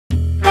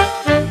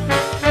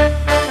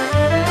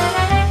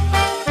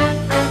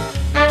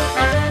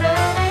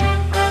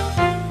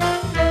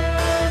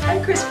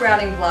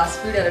Browning-Blas,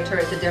 food editor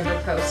at the Denver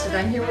Post, and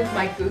I'm here with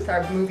Mike Booth,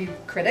 our movie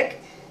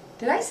critic.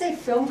 Did I say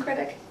film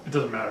critic? It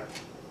doesn't matter.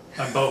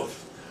 I'm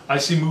both. I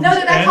see movies no,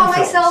 did I and call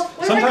films.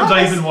 myself? Sometimes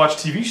I even watch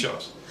TV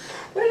shows.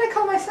 What did I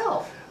call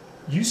myself?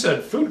 You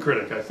said food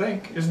critic, I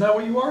think. Isn't that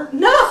what you are?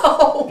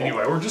 No!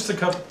 Anyway, we're just a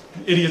couple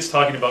idiots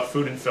talking about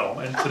food and film,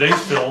 and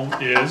today's film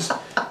is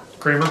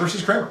Kramer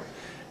versus Kramer.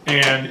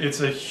 And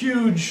it's a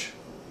huge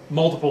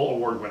multiple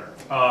award winner.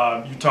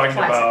 You're talking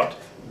about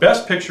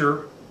Best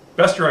Picture,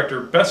 Best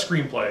Director, Best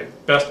Screenplay,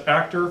 Best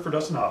Actor for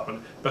Dustin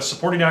Hoffman, Best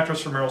Supporting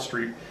Actress for Meryl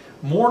Streep,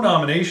 more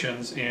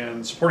nominations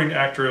in Supporting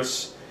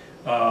Actress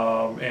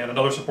and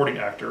another Supporting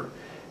Actor,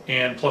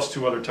 and plus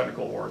 2 other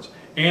technical awards.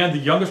 And the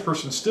youngest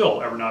person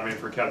still ever nominated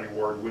for Academy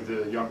Award with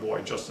the young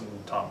boy, Justin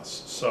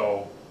Thomas.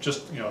 So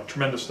just, you know,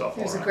 tremendous stuff.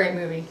 It was a great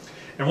movie.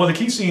 And one of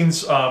the key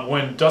scenes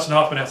when Dustin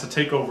Hoffman has to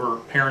take over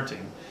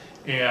parenting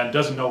and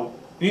doesn't know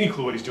any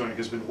clue what he's doing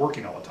because he's been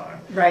working all the time.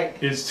 Right.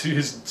 Is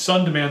his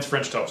son demands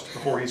French toast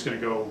before he's going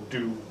to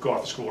go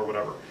off to school or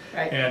whatever.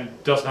 Right. And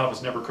Dustin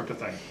Hoffman's never cooked a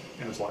thing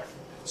in his life.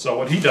 So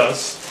what he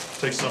does,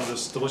 takes some of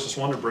this delicious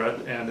Wonder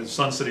Bread, and his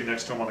son's sitting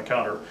next to him on the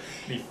counter,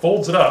 and he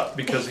folds it up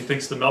because he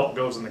thinks the milk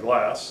goes in the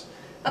glass.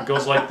 It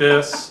goes like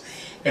this,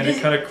 and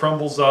it kind of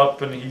crumbles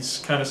up, and he's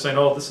kind of saying,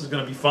 oh, this is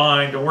going to be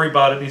fine, don't worry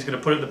about it, and he's going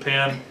to put it in the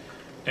pan,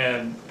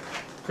 and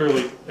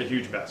clearly a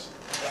huge mess.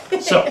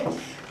 So,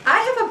 I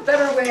have a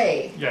better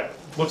way. yeah,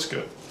 looks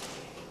good.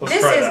 Let's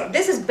try that.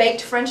 This is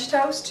baked French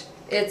toast.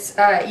 It's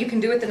you can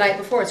do it the night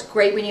before. It's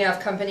great when you have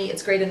company.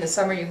 It's great in the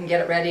summer. You can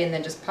get it ready and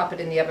then just pop it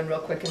in the oven real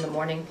quick in the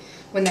morning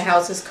when the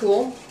house is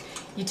cool.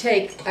 You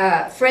take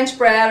French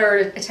bread or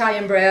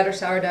Italian bread or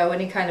sourdough,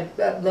 any kind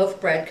of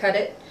loaf bread, cut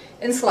it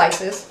in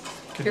slices.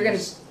 You're gonna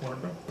use Wonder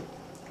Bread?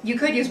 You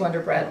could use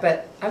Wonder Bread,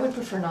 but I would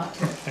prefer not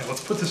to. Okay,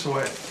 let's put this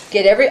away.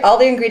 Get all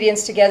the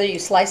ingredients together. You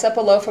slice up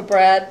a loaf of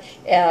bread.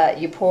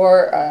 You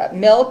pour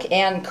milk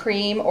and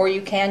cream, or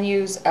you can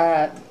use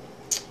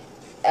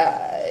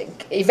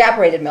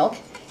evaporated milk,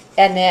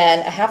 and then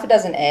a half a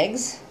dozen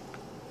eggs.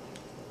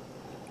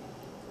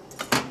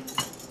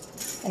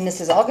 And this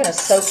is all going to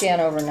soak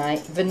in overnight.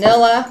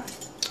 Vanilla,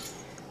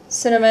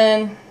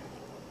 cinnamon.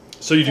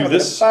 So you do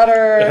this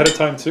butter ahead of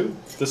time too?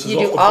 This is you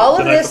do all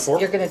of this. Before?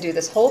 You're going to do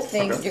this whole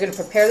thing. Okay. You're going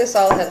to prepare this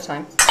all ahead of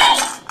time.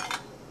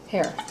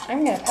 Here,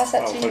 I'm going to pass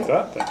that to you. Like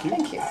that. Thank you.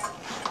 Thank you.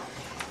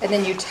 And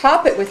then you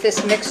top it with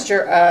this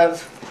mixture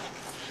of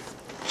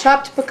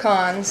chopped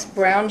pecans,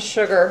 brown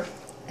sugar,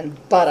 and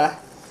butter,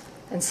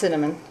 and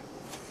cinnamon.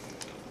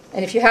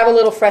 And if you have a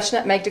little fresh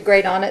nutmeg to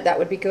grate on it, that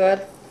would be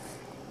good.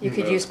 You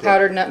could use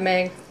powdered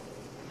nutmeg,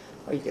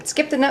 or you could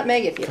skip the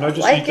nutmeg if you don't like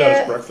it. Can I just eat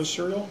that as breakfast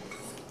cereal?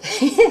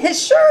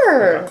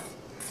 Sure. Okay.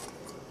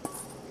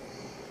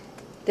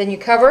 Then you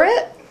cover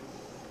it,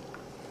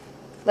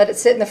 let it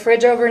sit in the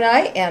fridge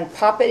overnight, and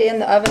pop it in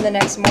the oven the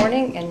next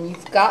morning, and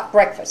you've got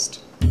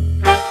breakfast.